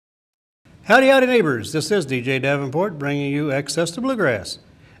Howdy, howdy, neighbors. This is DJ Davenport bringing you Access to Bluegrass,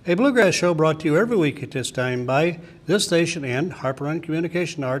 a bluegrass show brought to you every week at this time by this station and Harper Run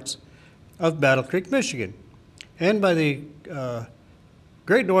Communication Arts of Battle Creek, Michigan, and by the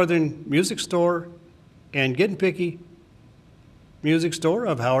Great Northern Music Store and Getting Picky Music Store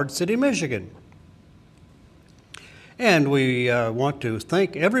of Howard City, Michigan. And we want to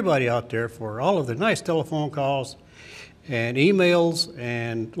thank everybody out there for all of the nice telephone calls and emails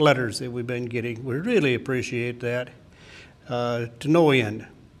and letters that we've been getting. We really appreciate that to no end.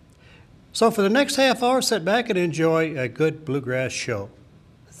 So for the next half hour, sit back and enjoy a good bluegrass show.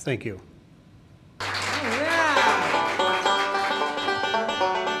 Thank you.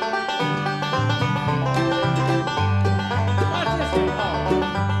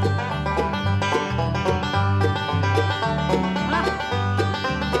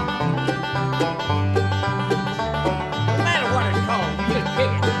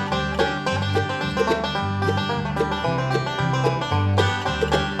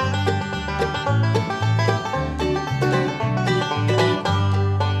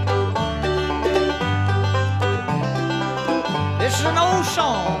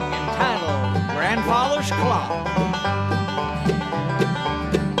 Song entitled Grandfather's Clock.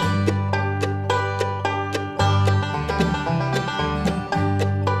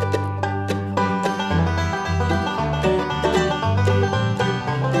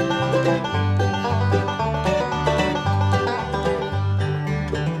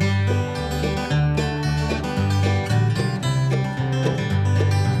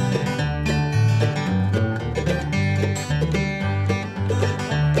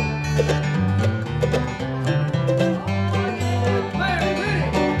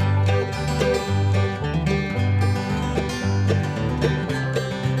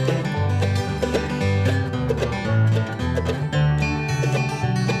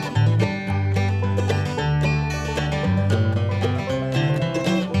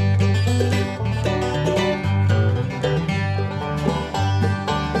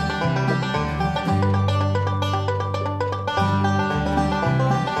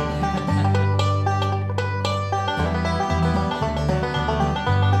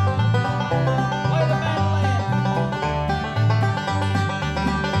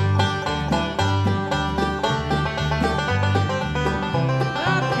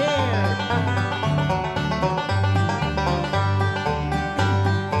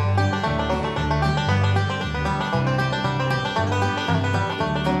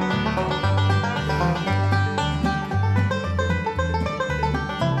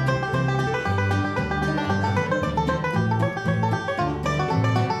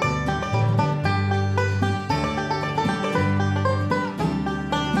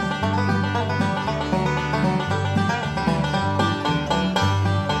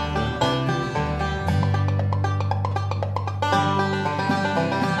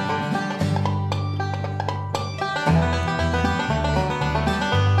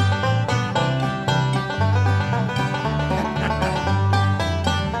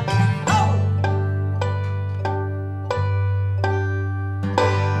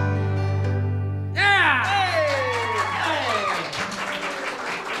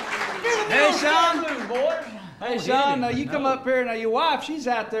 Hey, Sean, now you come up here. Now, your wife, she's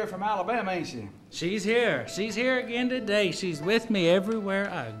out there from Alabama, ain't she? She's here. She's here again today. She's with me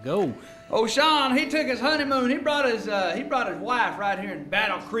everywhere I go. Oh, Sean, he took his honeymoon. He brought his wife right here in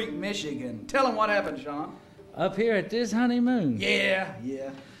Battle Creek, Michigan. Tell him what happened, Sean. Up here at this honeymoon? Yeah.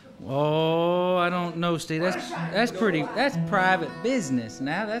 Oh, I don't know, Steve. That's private business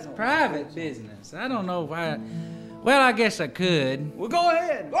now. That's private business. I don't know if well, I guess I could. Well, go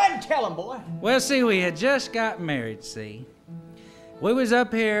ahead. Go ahead and tell him, boy. Well, see, we had just got married, see. We was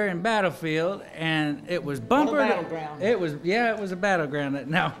up here in Battlefield, and it was bumper to battleground. It was a battleground.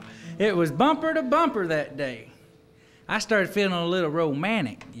 No, it was bumper to bumper that day. I started feeling a little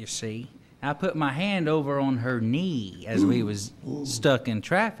romantic, you see. I put my hand over on her knee as we was stuck in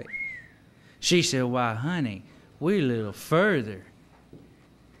traffic. She said, "Why, honey, we're a little further."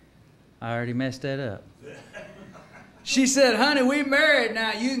 I already messed that up. She said, "Honey, we married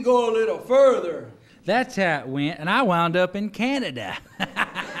now. You can go a little further." That's how it went, and I wound up in Canada.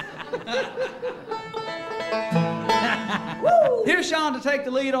 Here's Sean to take the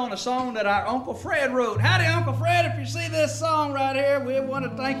lead on a song that our Uncle Fred wrote. Howdy, Uncle Fred. If you see this song right here, we want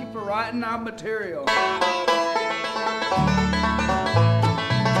to thank you for writing our material.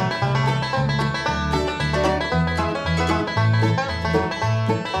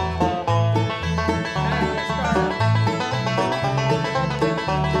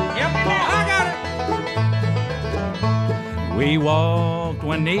 We walked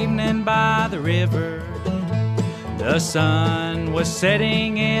one evening by the river. The sun was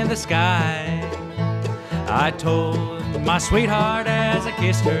setting in the sky. I told my sweetheart as I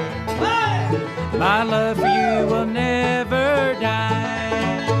kissed her, my love for you will never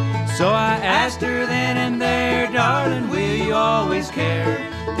die. So I asked her then and there, darling, will you always care?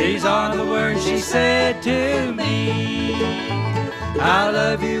 These are the words she said to me. I'll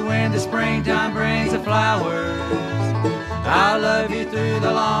love you when the springtime brings the flowers. I'll love you through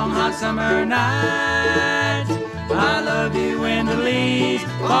the long hot summer nights. I love you when the leaves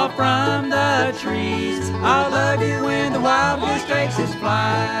fall from the trees. I'll love you when the wild goose takes its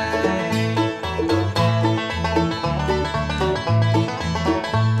flight.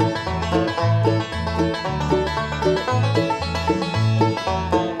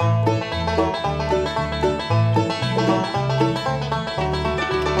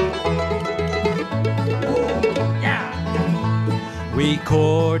 We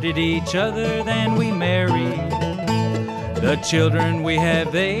courted each other, then we married. The children we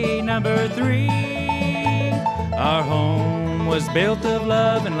have, they number 3. Our home was built of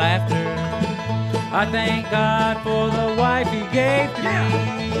love and laughter. I thank God for the wife He gave to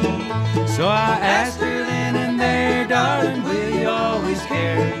me. So I asked her then and there, darling, will you always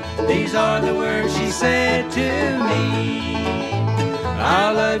care? These are the words she said to me.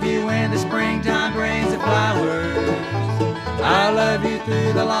 I'll love you when the springtime brings the flowers. I love you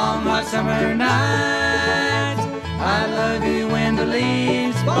through the long hot summer nights. I love you when the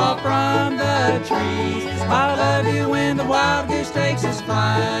leaves fall from the trees. I love you when the wild goose takes its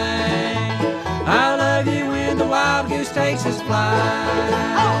flight. I love you when the wild goose takes its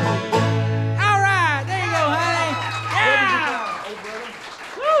flight. All right, there you go, honey. Yeah.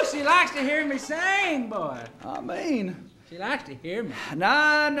 Woo, she likes to hear me sing, boy. I mean, She likes to hear me.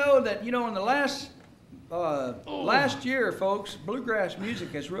 now I know that, you know, in the last year, folks, bluegrass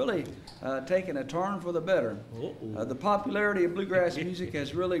music has really taken a turn for the better. The popularity of bluegrass music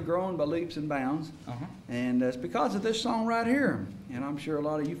has really grown by leaps and bounds, and it's because of this song right here. And I'm sure a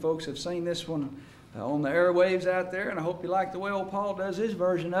lot of you folks have seen this one on the airwaves out there, and I hope you like the way old Paul does his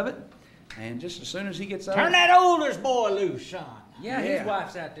version of it. And just as soon as he gets out, Turn that oldest boy loose, son. Yeah, Yeah. his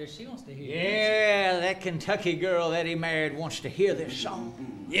wife's out there. She wants to hear you. Yeah, that Kentucky girl that he married wants to hear this song.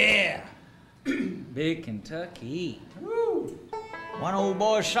 yeah. Big Kentucky. Woo. One old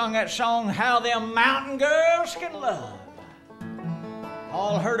boy sung that song, How Them Mountain Girls Can Love.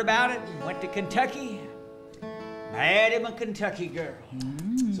 All heard about it and went to Kentucky. Married him a Kentucky girl.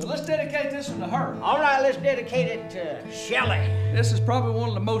 So let's dedicate this one to her. All right, let's dedicate it to Shelley. This is probably one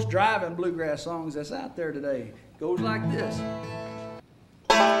of the most driving bluegrass songs that's out there today. It goes like this.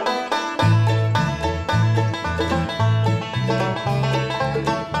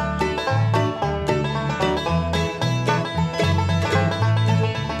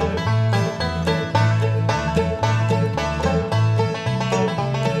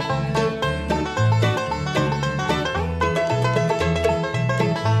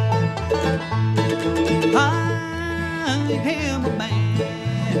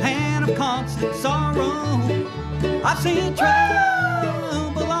 Constant sorrow, I've seen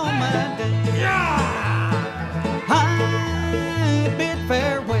trouble on my day. I bid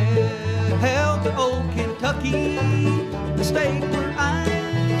farewell to old Kentucky, the state where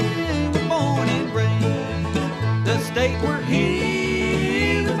I was born and raised, the state where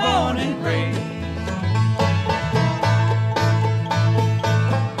he was born and raised.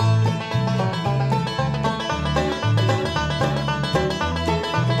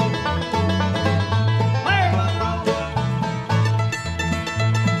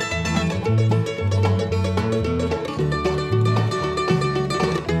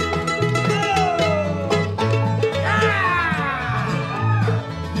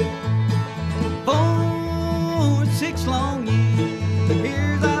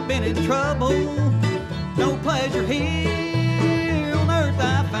 No pleasure here on earth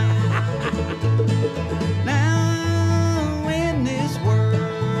I find. Now in this world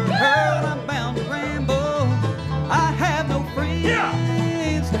I'm bound to ramble. I have no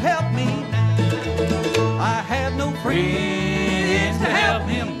friends to help me now. I have no friends to help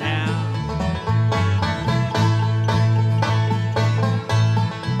him now.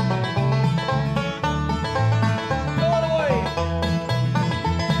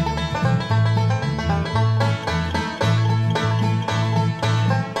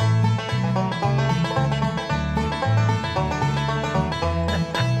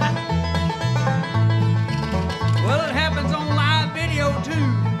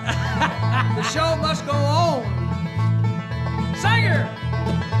 The show must go on.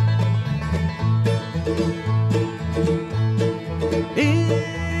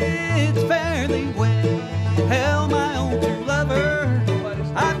 it's fairly well. My own true lover,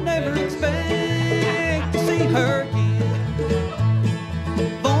 I'd never expect to see her again.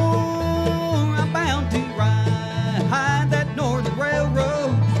 For I'm bound to ride that northern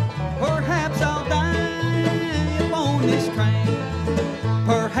railroad. Perhaps I'll die upon this train.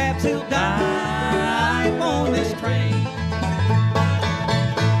 Perhaps he'll die upon this train.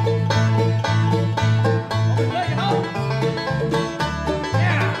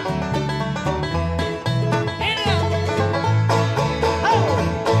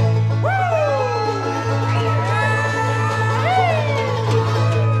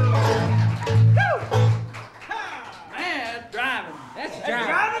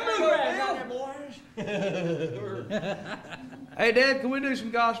 Hey, Dad, can we do some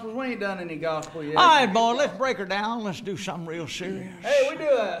gospels? We ain't done any gospel yet. All right, boy, let's break her down. Let's do something real serious. Hey, we do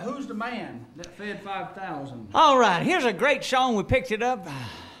a Who's the Man that fed 5,000. All right, here's a great song. We picked it up.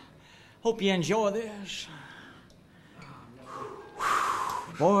 Hope you enjoy this.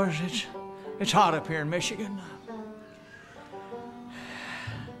 Boys, it's hot up here in Michigan.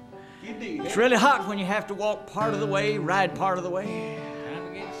 It's really hot when you have to walk part of the way, ride part of the way. Time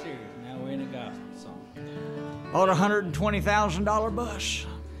to get serious. Now we're in a gospel song. Bought a $120,000 bus.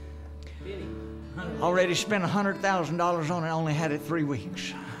 Already spent $100,000 on it, only had it 3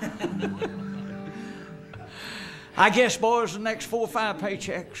 weeks. I guess, boys, the next 4 or 5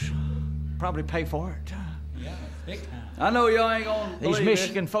 paychecks probably pay for it. Yeah, big time. I know y'all ain't gonna These believe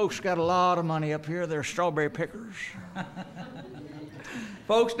Michigan folks got a lot of money up here. They're strawberry pickers. it.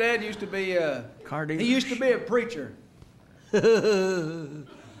 Folks, Dad used to be Car he dealers. used to be a preacher. Boys,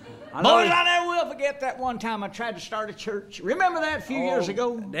 I never will forget that one time I tried to start a church. Remember that a few years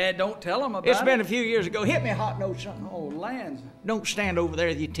ago? Dad, don't tell him about It's it. been a few years ago. Hit me a hot note, something. Oh, lands. Don't stand over there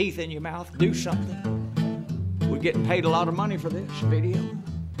with your teeth in your mouth. Do something. We're getting paid a lot of money for this video.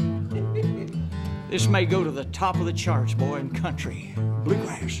 This may go to the top of the charts, boy, in country,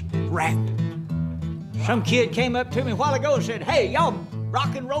 bluegrass, rap. Some kid came up to me a while ago and said, "Hey, y'all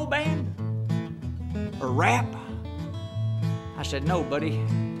rock and roll band? Or rap?" I said, "No, buddy,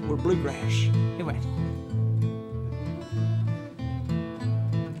 we're bluegrass." He went,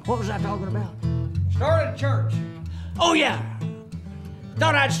 "What was I talking about?" Started a church. Oh, yeah.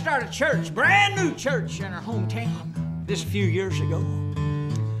 Thought I'd start a church, brand new church in our hometown, this a few years ago.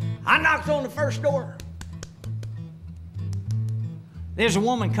 I knocked on the first door. There's a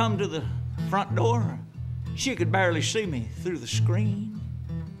woman come to the front door. She could barely see me through the screen.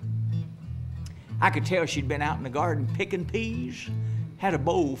 I could tell she'd been out in the garden picking peas, had a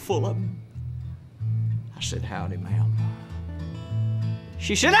bowl full of them. I said, "Howdy, ma'am."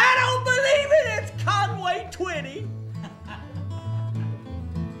 She said, "I don't believe it, it's Conway Twitty."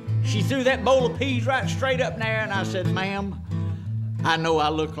 She threw that bowl of peas right straight up in there, and I said, "Ma'am, I know I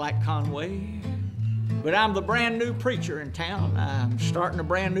look like Conway, but I'm the brand new preacher in town. I'm starting a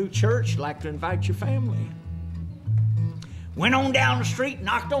brand new church. I'd like to invite your family." Went on down the street,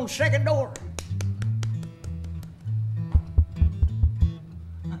 knocked on the second door.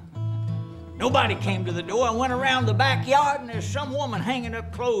 Nobody came to the door. I went around the backyard, and there's some woman hanging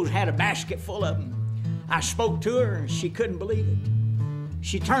up clothes, had a basket full of them. I spoke to her, and she couldn't believe it.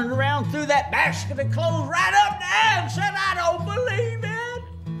 She turned around, threw that basket of clothes right up in the air and said, "I don't believe it.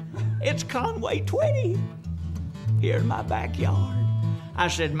 It's Conway Twitty here in my backyard." I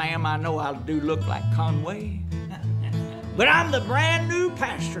said, "Ma'am, I know I do look like Conway, but I'm the brand new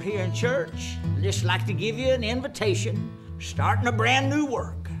pastor here in church. I'd just like to give you an invitation, starting a brand new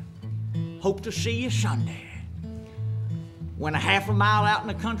work. Hope to see you Sunday." Went a half a mile out in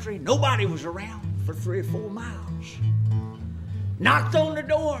the country. Nobody was around for 3 or 4 miles. Knocked on the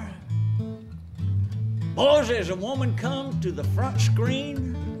door. Boys, as a woman come to the front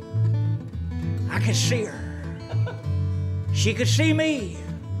screen, I could see her. She could see me.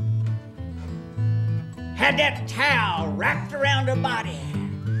 Had that towel wrapped around her body,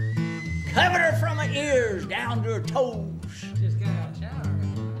 covered her from her ears down to her toes. Just got out of the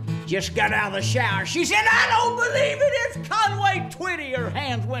shower. Just got out of the shower. She said, "I don't believe it, it's Conway Twitty." Her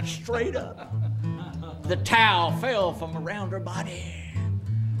hands went straight up. The towel fell from around her body.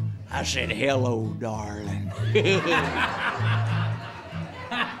 I said, "Hello, darling."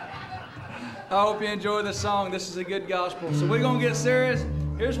 I hope you enjoy the song. This is a good gospel. So we're going to get serious.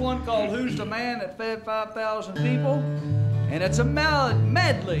 Here's one called "Who's the Man That Fed 5,000 People?" And it's a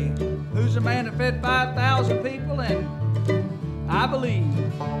medley. Who's the man that fed 5,000 people? And I believe.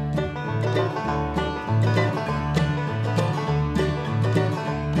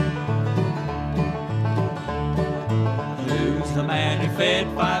 Who's the man who fed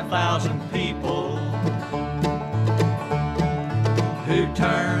 5,000 people? Who who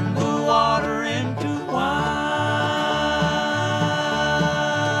turned the water into wine.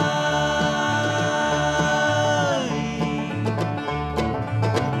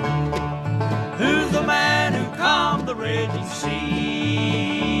 Who's the man who calmed the raging sea?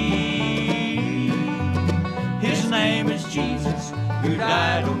 His name is Jesus, who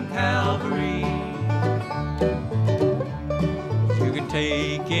died on Calvary. You can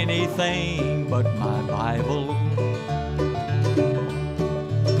take anything but my Bible.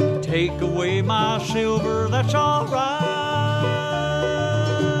 Take away my silver, that's all right.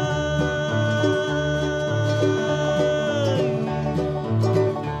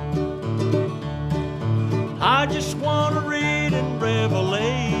 I just want to read in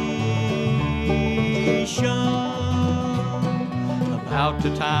Revelation about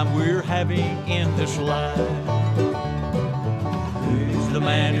the time we're having in this life. Who's the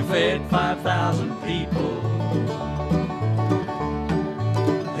man who fed 5,000 people?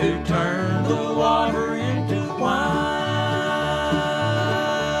 Who turned the water into wine?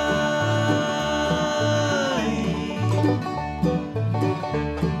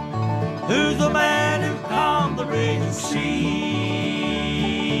 Who's the man who calmed the raging sea?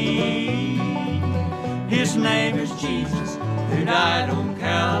 His name is Jesus, who died on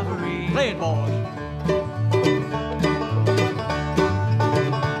Calvary. Play it, boys.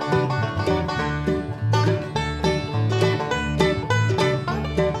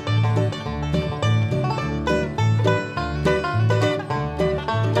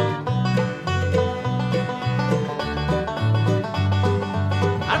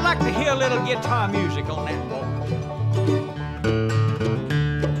 A little guitar music on that board.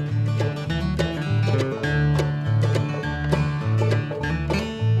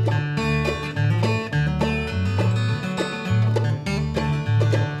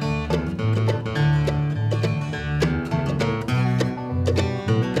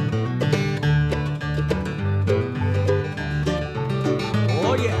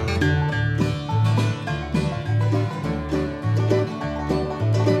 Oh yeah.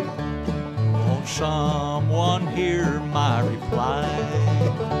 Someone hear my reply.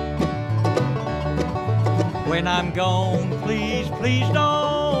 When I'm gone, please, please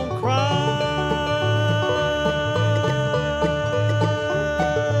don't cry.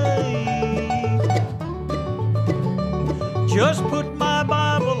 Just put my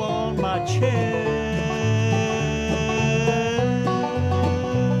Bible on my chair.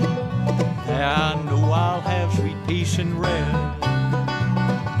 I know I'll have sweet peace and rest.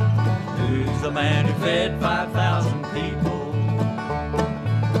 Who's the man who fed 5,000 people?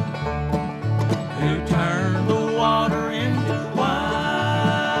 Who turned the water into wine?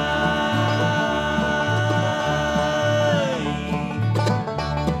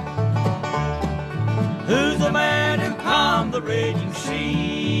 Who's the man who calmed the raging sea?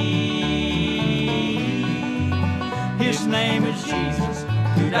 His name is Jesus,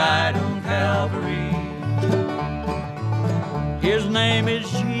 who died on Calvary. His name is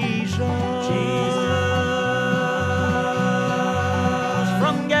Jesus,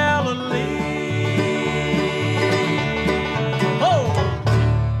 from Galilee. Oh,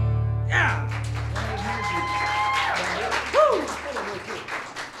 yeah. Woo.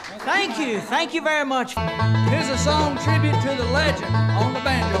 Thank you very much. Here's a song tribute to the legend on the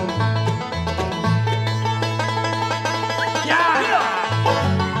banjo.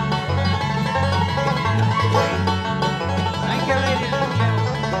 Thank you, ladies and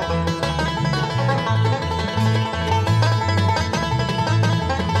gentlemen.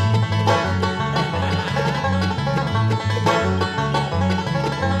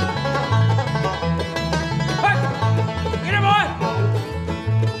 Get him, boy!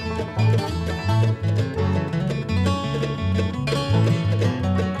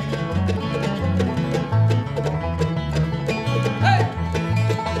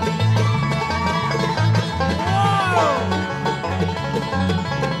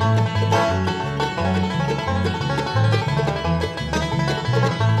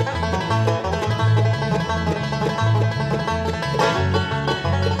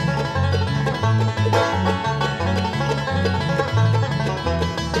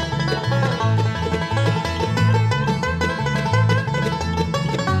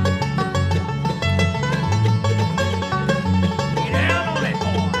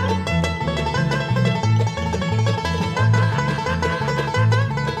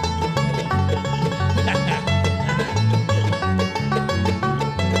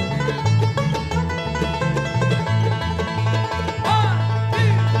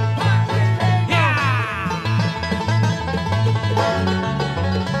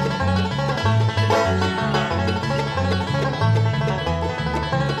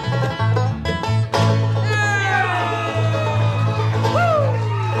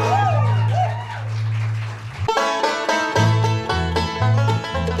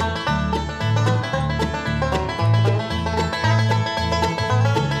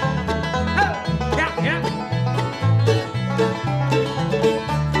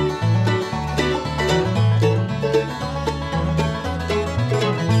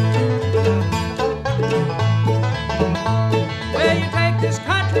 this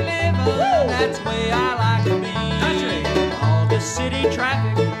country living, that's the way I like to be. All this city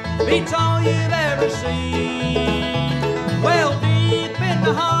traffic beats all you've ever seen. Well, deep in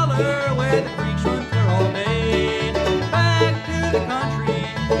the holler where the creeks run clear all day, back to the country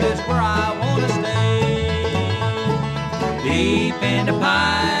is where I want to stay. Deep in the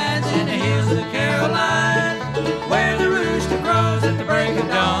pines in the hills of the Carolines, where the rooster crows at the break of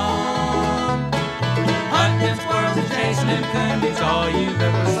dawn. Hunting them squirrels and chasing them coon beats all you've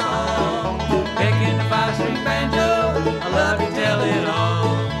ever saw. Picking the five-string banjo, I love to tell it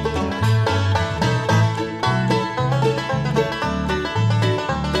all.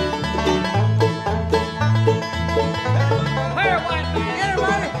 Where, white man? Get her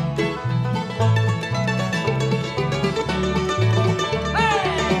ready.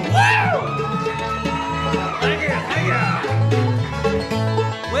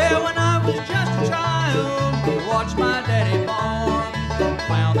 Well, when I was just a child, watched my daddy farm.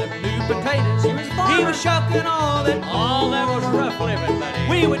 Found them new potatoes. He was shucking all that was rough living, buddy.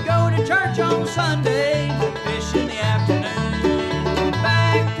 We would go to church on Sunday, fish in the afternoon.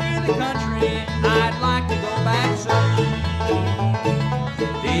 Back to the country, I'd like to go back soon.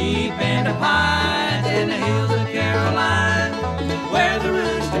 Deep in the pines in the hills of Caroline, where the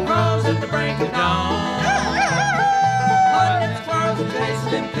rooster crows at the break of dawn. Hunting squirrels and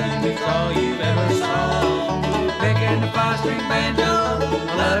chasing them coon beats all you've ever saw. Picking the five-string banjo,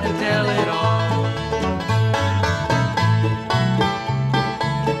 I love to tell it all.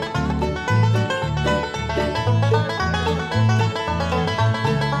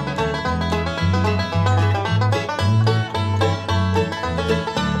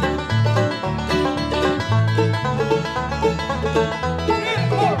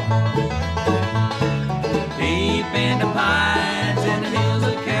 Deep in the pines in the hills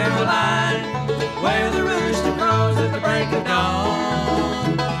of Caroline, where the rooster crows at the break of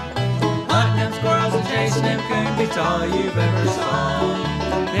dawn. Hunting them squirrels and chasing them coon beats all you've ever saw.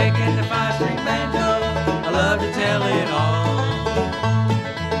 Picking the five-string banjo, I love to tell it all.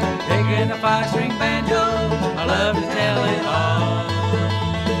 Picking the five-string banjo, I love to tell it all.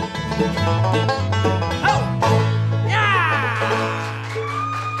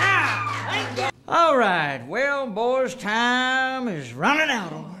 All right, well, boys, time is running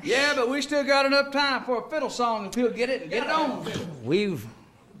out on us. Yeah, but we still got enough time for a fiddle song if he'll get it and get it on.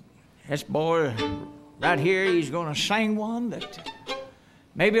 This boy right here, he's gonna sing one that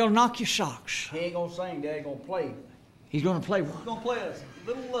maybe will knock your socks. He ain't gonna sing, Dad, he gonna play. He's gonna play one. He's gonna play us a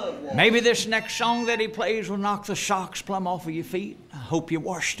little love waltz. Maybe this next song that he plays will knock the socks plumb off of your feet. I hope you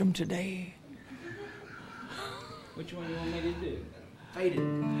washed them today. Which one you want me to do? Faded.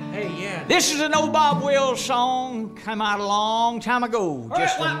 Hey, yeah. This is an old Bob Wills song, come out a long time ago. Hurry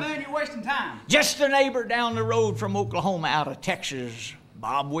up, white man, you're wasting time. Just a neighbor down the road from Oklahoma out of Texas.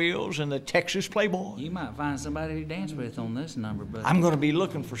 Bob Wills and the Texas Playboy. You might find somebody to dance with on this number, but I'm going to be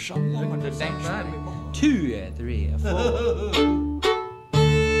looking for some woman to dance with me. 2, 3, 4.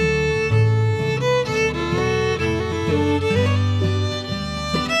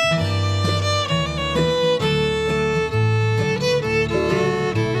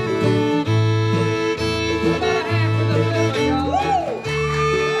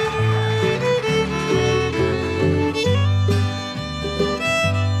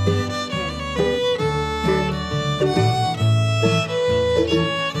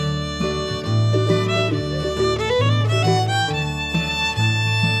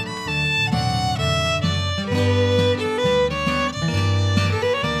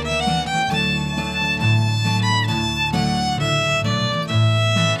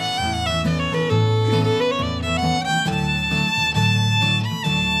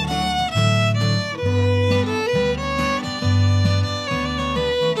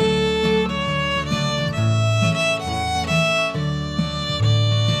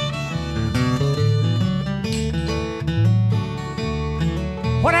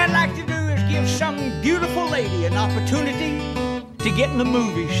 What I'd like to do is give some beautiful lady an opportunity to get in the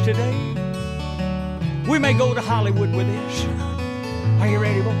movies today. We may go to Hollywood with this. Are you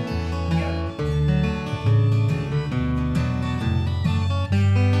ready, boys?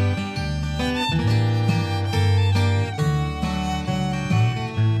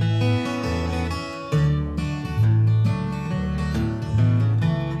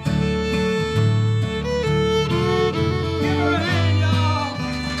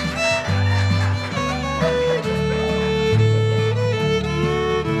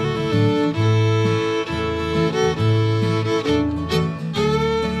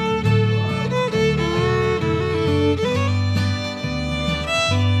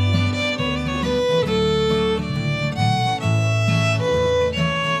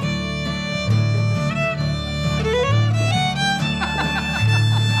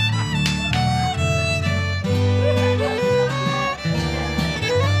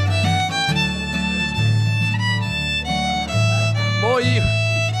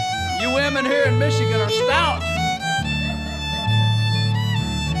 women here in Michigan are stout.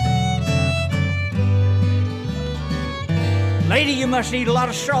 Lady, you must eat a lot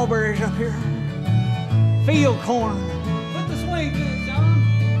of strawberries up here. Field corn. Put the swing to it, John.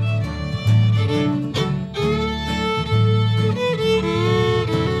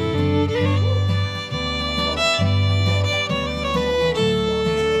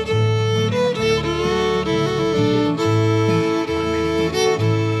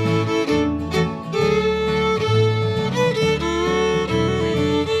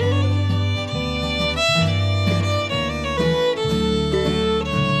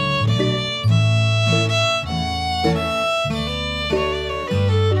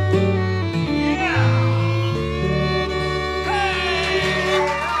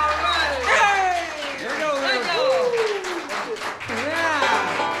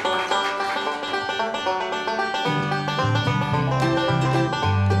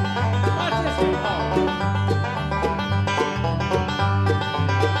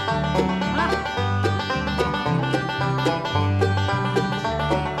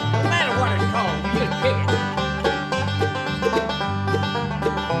 No matter what it's called, you just pick it.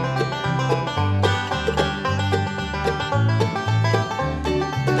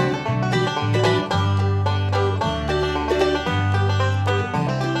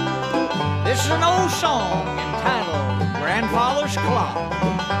 This is an old song entitled Grandfather's Clock.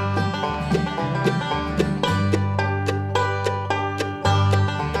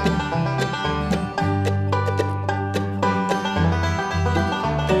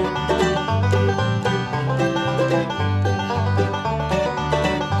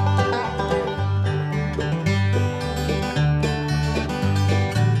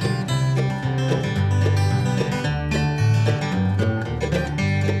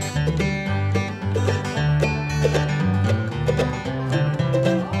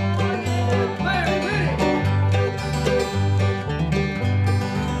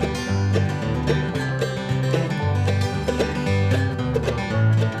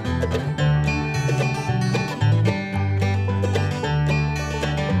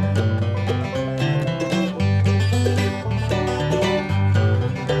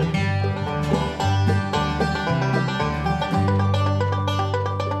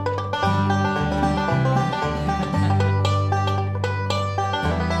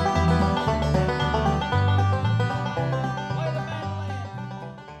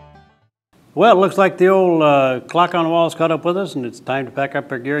 Well, it looks like the old clock on the wall's caught up with us, and it's time to pack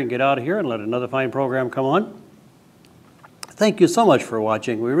up our gear and get out of here and let another fine program come on. Thank you so much for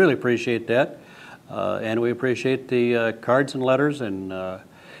watching. We really appreciate that. And we appreciate the cards and letters and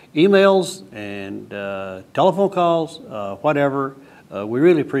emails and telephone calls, whatever. We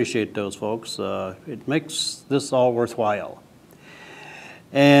really appreciate those, folks. It makes this all worthwhile.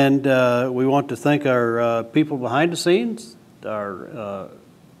 And we want to thank our people behind the scenes,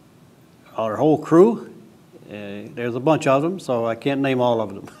 our whole crew. There's a bunch of them, so I can't name all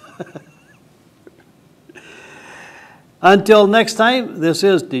of them. Until next time, this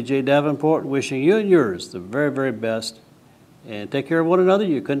is DJ Davenport wishing you and yours the very, very best. And take care of one another.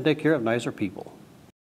 You couldn't take care of nicer people.